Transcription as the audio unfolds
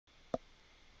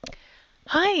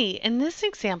Hi, in this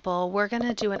example, we're going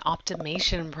to do an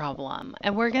optimization problem,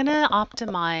 and we're going to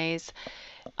optimize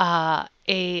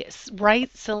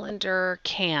right cylinder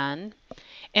can.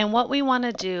 And what we want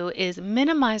to do is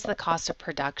minimize the cost of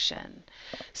production.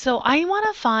 So I want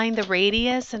to find the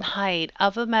radius and height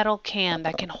of a metal can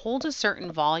that can hold a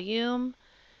certain volume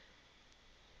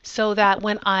so that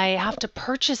when I have to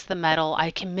purchase the metal,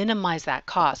 I can minimize that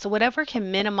cost. So whatever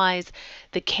can minimize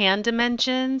the can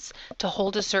dimensions to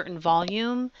hold a certain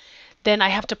volume, then I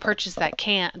have to purchase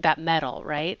that metal,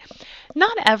 right?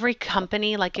 Not every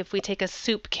company, like if we take a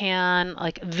soup can,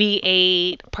 like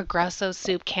V8, Progresso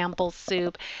soup, Campbell's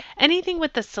soup, anything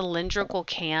with the cylindrical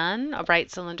can, a right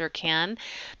cylinder can,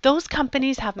 those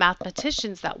companies have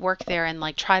mathematicians that work there and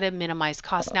like try to minimize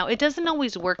costs. Now, it doesn't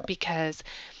always work because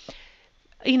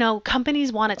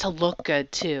companies want it to look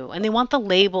good too, and they want the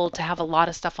label to have a lot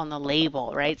of stuff on the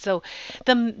label, right? So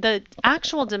the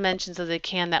actual dimensions of the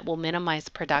can that will minimize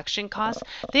production costs,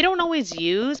 they don't always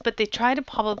use, but they try to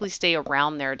probably stay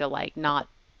around there to like not,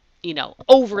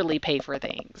 overly pay for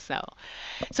things.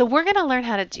 So we're going to learn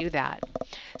how to do that.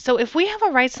 So if we have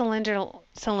a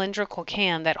cylindrical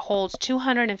can that holds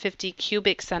 250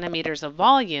 cubic centimeters of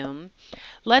volume,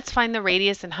 let's find the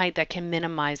radius and height that can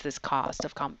minimize this cost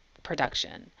of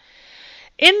production.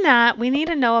 In that, we need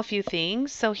to know a few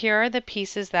things. So here are the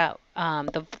pieces the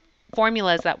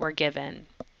formulas that were given.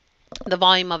 The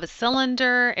volume of a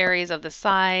cylinder, areas of the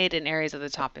side, and areas of the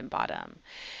top and bottom.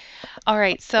 All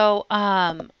right, so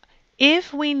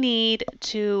if we need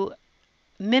to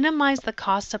minimize the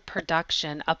cost of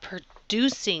production of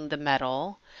producing the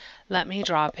metal, let me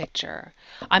draw a picture.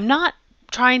 I'm not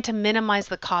trying to minimize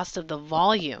the cost of the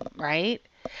volume, right?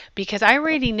 Because I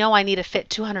already know I need to fit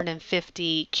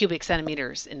 250 cubic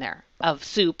centimeters in there of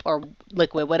soup or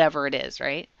liquid, whatever it is,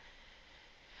 right?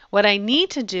 What I need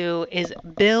to do is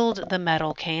build the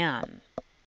metal can.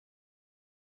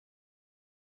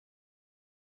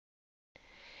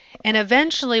 And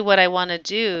eventually what I want to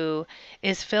do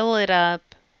is fill it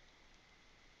up.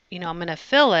 I'm going to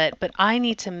fill it, but I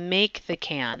need to make the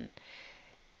can.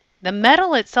 The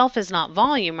metal itself is not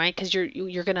volume, right? Because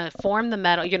you're going to form the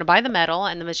metal, you're going to buy the metal,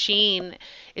 and the machine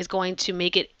is going to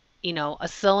make it, a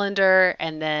cylinder,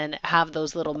 and then have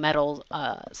those little metal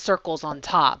circles on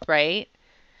top, right?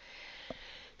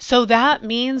 So that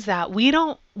means that we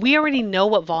already know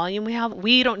what volume we have.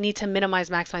 We don't need to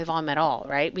maximize volume at all,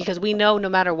 right? Because we know no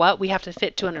matter what, we have to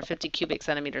fit 250 cubic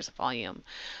centimeters of volume.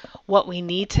 What we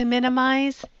need to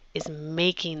minimize is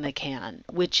making the can,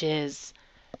 which is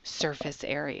surface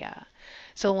area.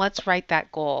 So let's write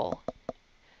that goal.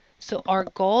 So our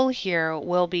goal here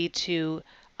will be to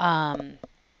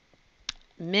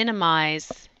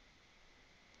minimize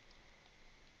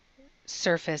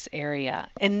surface area.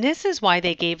 And this is why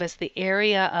they gave us the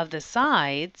area of the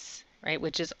sides, right,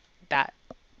 which is that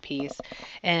piece,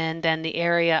 and then the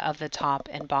area of the top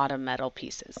and bottom metal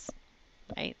pieces,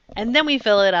 right? And then we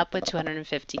fill it up with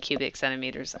 250 cubic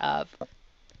centimeters of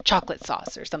chocolate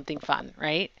sauce or something fun,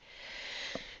 right?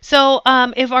 So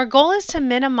if our goal is to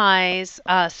minimize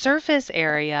surface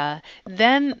area,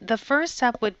 then the first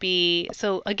step would be,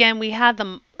 so again, we had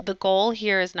the goal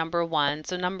here is number one.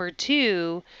 So number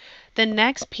two, the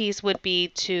next piece would be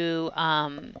to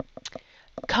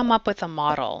come up with a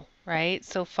model, right?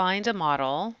 So find a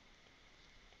model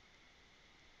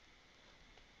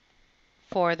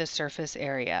for the surface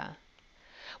area.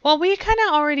 Well, we kind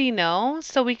of already know,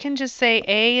 so we can just say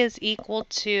A is equal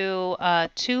to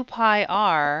 2 pi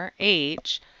r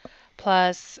h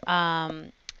plus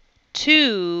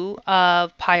 2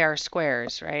 of pi r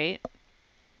squares, right?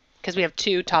 Because we have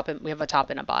we have a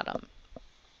top and a bottom.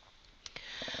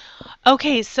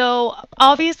 Okay, so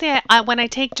obviously when I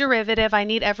take derivative, I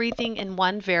need everything in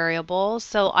one variable.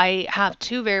 So I have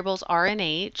two variables, r and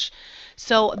h.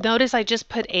 So notice I just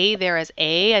put a there as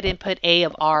a. I didn't put a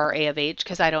of r or a of h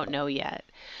because I don't know yet.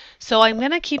 So I'm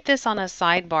going to keep this on a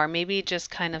sidebar, maybe just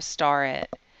kind of star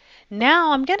it.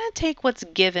 Now I'm going to take what's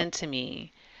given to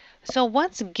me. So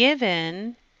what's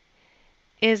given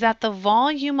is that the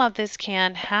volume of this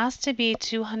can has to be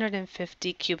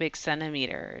 250 cubic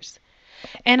centimeters.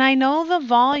 And I know the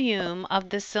volume of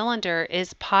the cylinder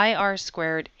is pi r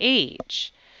squared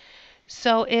h.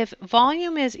 So if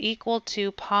volume is equal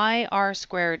to pi r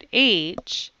squared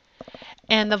h,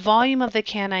 and the volume of the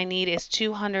can I need is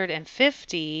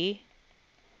 250,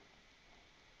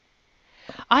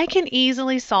 I can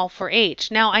easily solve for h.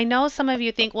 Now, I know some of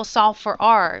you think, well, solve for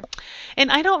r.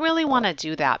 And I don't really want to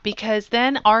do that because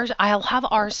then I'll have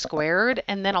r squared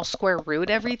and then I'll square root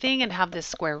everything and have this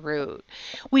square root.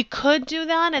 We could do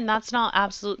that and that's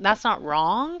not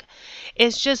wrong.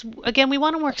 It's just, again, we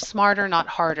want to work smarter, not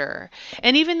harder.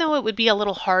 And even though it would be a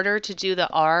little harder to do the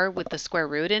r with the square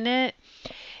root in it,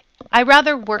 I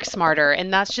rather work smarter,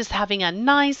 and that's just having a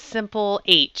nice simple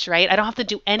h, right? I don't have to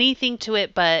do anything to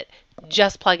it but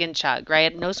just plug and chug,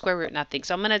 right? No square root, nothing.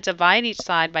 So I'm going to divide each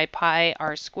side by pi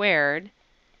r squared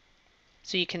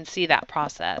so you can see that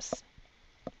process.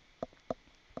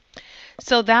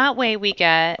 So that way we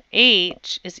get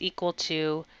h is equal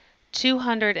to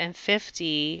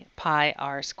 250 pi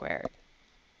r squared.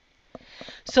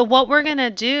 So what we're going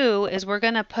to do is we're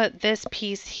going to put this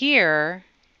piece here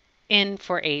in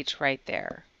for h right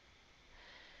there.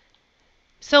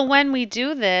 So when we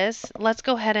do this, let's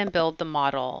go ahead and build the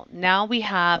model. Now we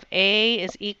have a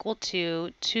is equal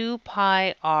to 2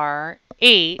 pi r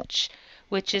h,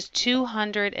 which is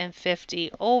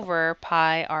 250 over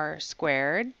pi r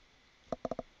squared,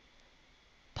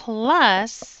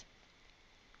 plus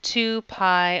 2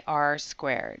 pi r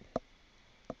squared.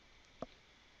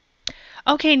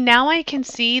 Okay, now I can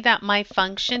see that my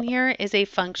function here is a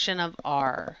function of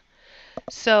r.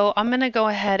 So I'm going to go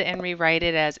ahead and rewrite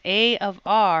it as a of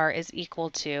r is equal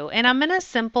to, and I'm going to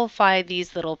simplify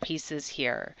these little pieces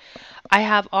here. I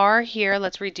have r here.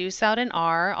 Let's reduce out an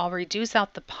r. I'll reduce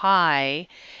out the pi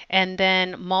and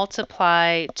then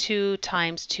multiply 2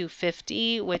 times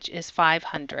 250, which is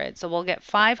 500. So we'll get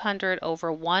 500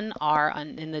 over 1 r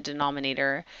in the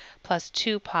denominator plus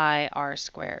 2 pi r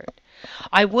squared.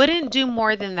 I wouldn't do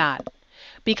more than that,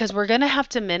 because we're going to have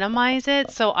to minimize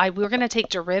it. So we're going to take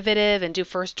derivative and do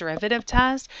first derivative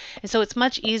test. And so it's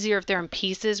much easier if they're in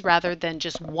pieces rather than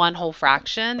just one whole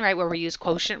fraction, right, where we use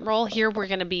quotient rule. Here we're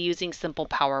going to be using simple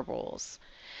power rules.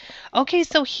 Okay,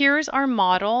 so here's our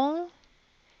model.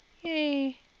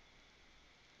 Yay.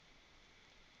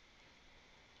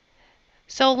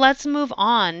 So let's move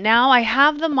on. Now I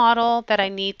have the model that I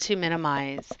need to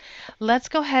minimize. Let's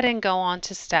go ahead and go on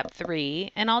to step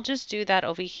 3, and I'll just do that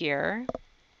over here.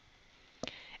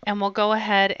 And we'll go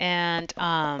ahead and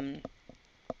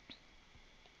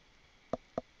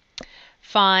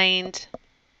find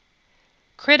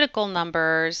critical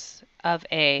numbers of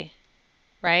a,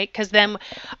 right? Because then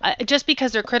just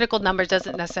because they're critical numbers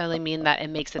doesn't necessarily mean that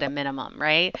it makes it a minimum,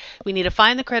 right? We need to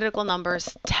find the critical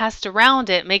numbers, test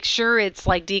around it, make sure it's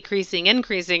like decreasing,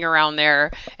 increasing around there,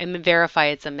 and verify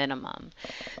it's a minimum.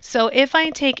 So if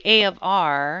I take a of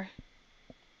r,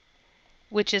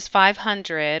 which is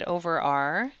 500 over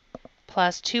r,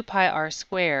 plus 2 pi r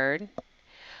squared.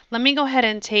 Let me go ahead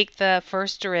and take the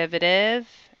first derivative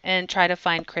and try to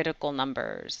find critical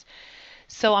numbers.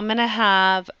 So I'm going to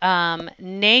have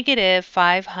negative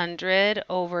 500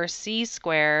 over c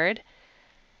squared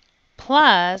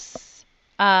plus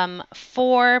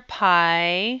 4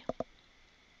 pi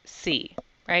c,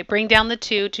 right? Bring down the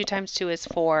 2. 2 times 2 is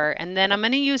 4. And then I'm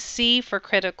going to use c for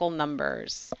critical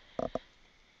numbers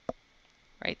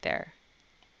right there.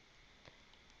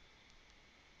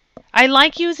 I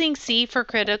like using c for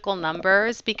critical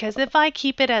numbers because if I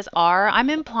keep it as r, I'm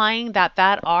implying that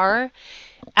that r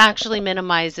actually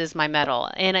minimizes my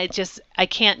metal. And I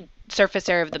can't surface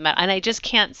area of the metal, and I just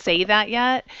can't say that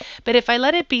yet. But if I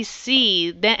let it be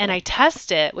c, then, and I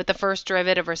test it with the first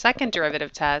derivative or second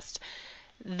derivative test,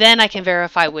 then I can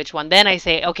verify which one. Then I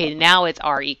say, okay, now it's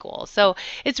r equals. So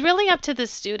it's really up to the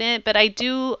student, but I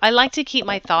like to keep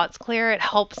my thoughts clear. It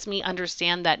helps me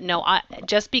understand that no,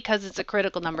 just because it's a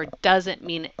critical number doesn't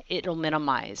mean it'll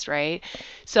minimize, right?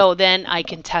 So then I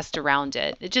can test around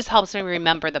it. It just helps me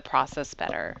remember the process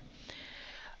better.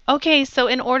 Okay, so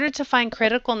in order to find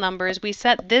critical numbers, we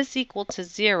set this equal to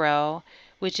 0,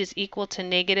 which is equal to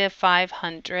negative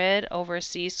 500 over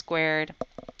c squared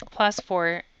plus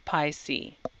 4 pi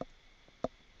c.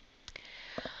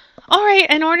 All right,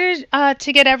 in order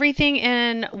to get everything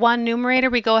in one numerator,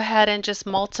 we go ahead and just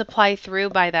multiply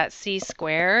through by that c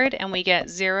squared, and we get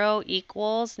 0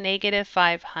 equals negative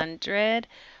 500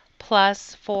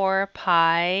 plus 4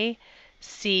 pi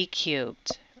c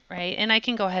cubed, right? And I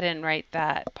can go ahead and write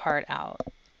that part out.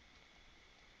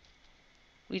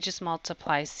 We just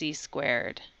multiply c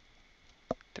squared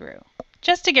through,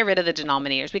 just to get rid of the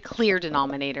denominators. We clear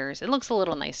denominators. It looks a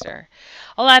little nicer.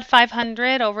 I'll add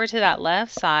 500 over to that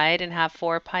left side and have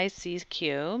 4 pi c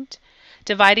cubed.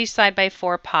 Divide each side by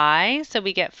 4 pi, so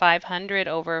we get 500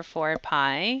 over 4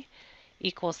 pi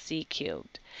equals c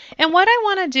cubed. And what I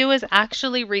want to do is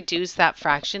actually reduce that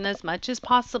fraction as much as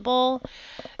possible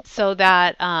so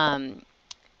that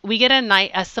we get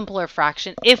a simpler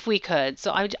fraction if we could.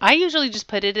 So I usually just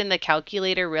put it in the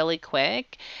calculator really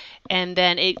quick, and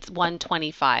then it's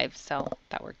 125. So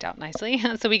that worked out nicely.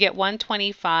 So we get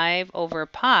 125 over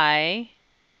pi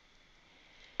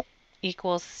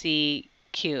equals c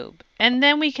cubed. And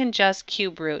then we can just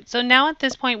cube root. So now at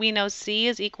this point we know c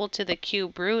is equal to the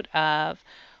cube root of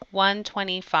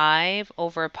 125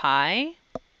 over pi.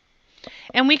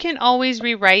 And we can always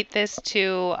rewrite this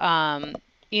to,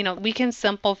 we can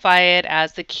simplify it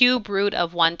as the cube root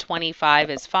of 125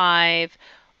 is 5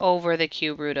 over the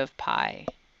cube root of pi.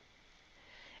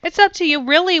 It's up to you.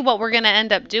 Really, what we're going to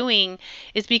end up doing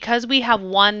is, because we have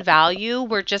one value,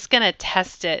 we're just going to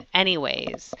test it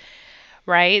anyways,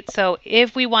 right? So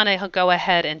if we want to go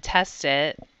ahead and test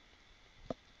it,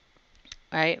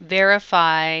 right,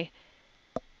 verify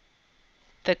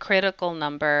the critical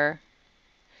number,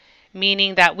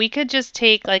 meaning that we could just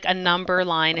take like a number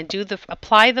line and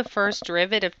apply the first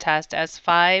derivative test as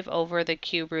 5 over the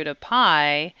cube root of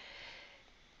pi,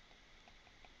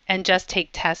 and just take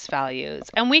test values.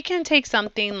 And we can take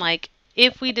something like,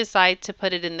 if we decide to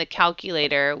put it in the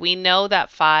calculator, we know that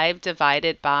 5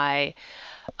 divided by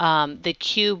the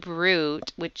cube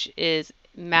root, which is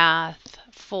math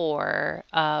 4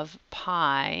 of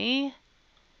pi,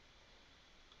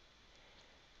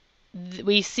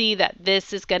 we see that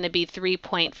this is going to be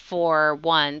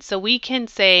 3.41. So we can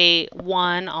say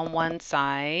 1 on one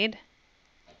side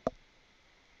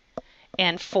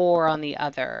and 4 on the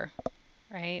other,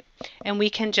 right? And we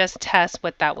can just test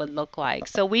what that would look like.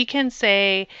 So we can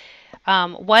say,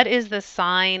 what is the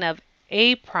sign of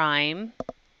a prime?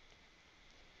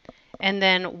 And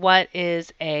then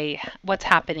what's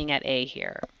happening at a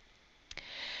here?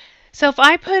 So if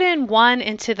I put in 1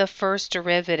 into the first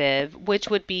derivative, which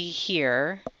would be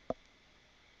here,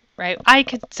 right, I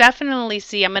could definitely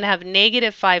see I'm going to have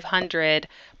negative 500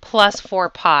 plus 4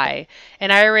 pi,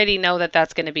 and I already know that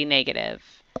that's going to be negative.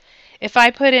 If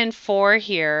I put in 4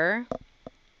 here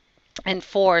and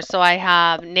 4, so I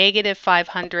have negative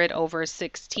 500 over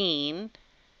 16,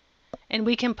 and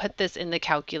we can put this in the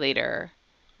calculator,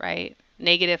 right?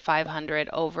 Negative 500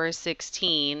 over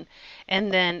 16,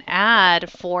 and then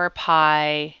add 4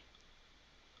 pi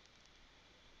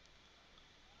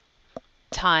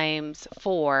times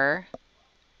 4,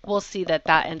 we'll see that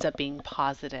that ends up being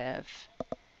positive.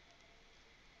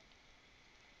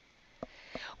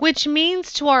 Which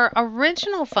means to our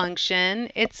original function,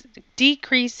 it's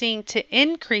decreasing to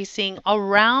increasing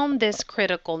around this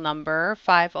critical number,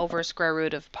 5 over square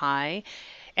root of pi.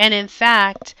 And in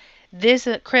fact, this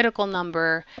critical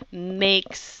number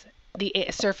makes the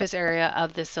surface area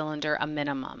of the cylinder a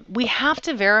minimum. We have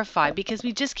to verify because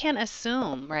we just can't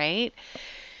assume, right?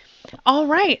 All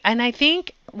right, and I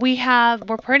think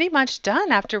we're pretty much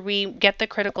done after we get the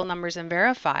critical numbers and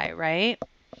verify, right?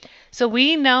 So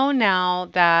we know now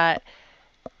that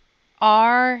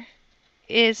R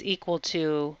is equal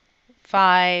to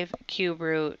 5 cube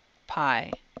root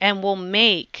pi, and we'll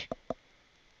make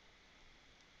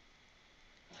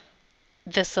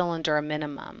the cylinder a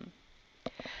minimum.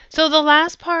 So the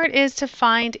last part is to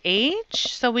find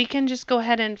H. So we can just go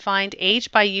ahead and find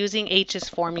H by using H's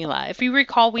formula. If you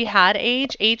recall, we had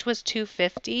H. H was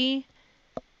 250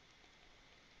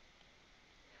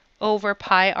 over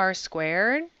pi r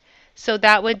squared. So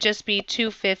that would just be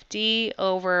 250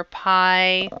 over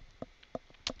pi.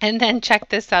 And then check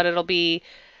this out. It'll be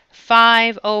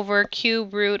 5 over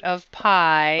cube root of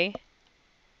pi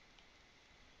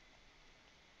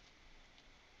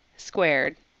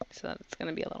squared. So that's going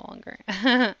to be a little longer.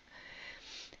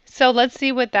 So let's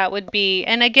see what that would be.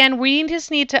 And again, we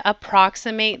just need to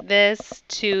approximate this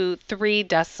to 3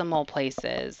 decimal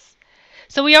places.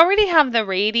 So we already have the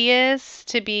radius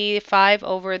to be 5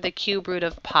 over the cube root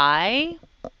of pi.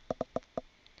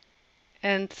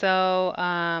 And so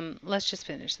let's just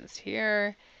finish this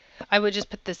here. I would just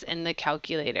put this in the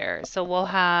calculator. So we'll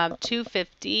have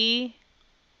 250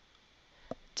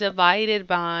 divided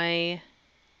by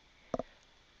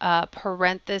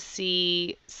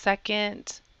parenthesis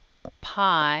second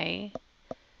pi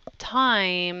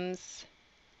times,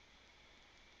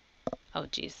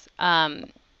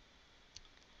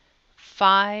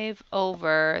 5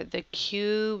 over the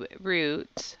cube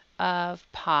root of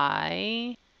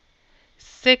pi,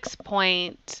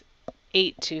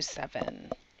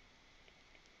 6.827.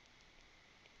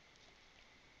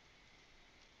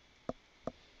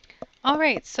 All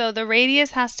right, so the radius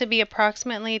has to be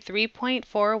approximately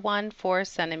 3.414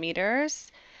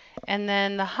 centimeters, and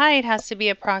then the height has to be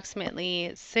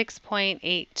approximately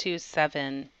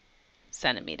 6.827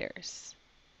 centimeters.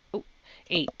 Oh,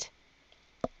 8.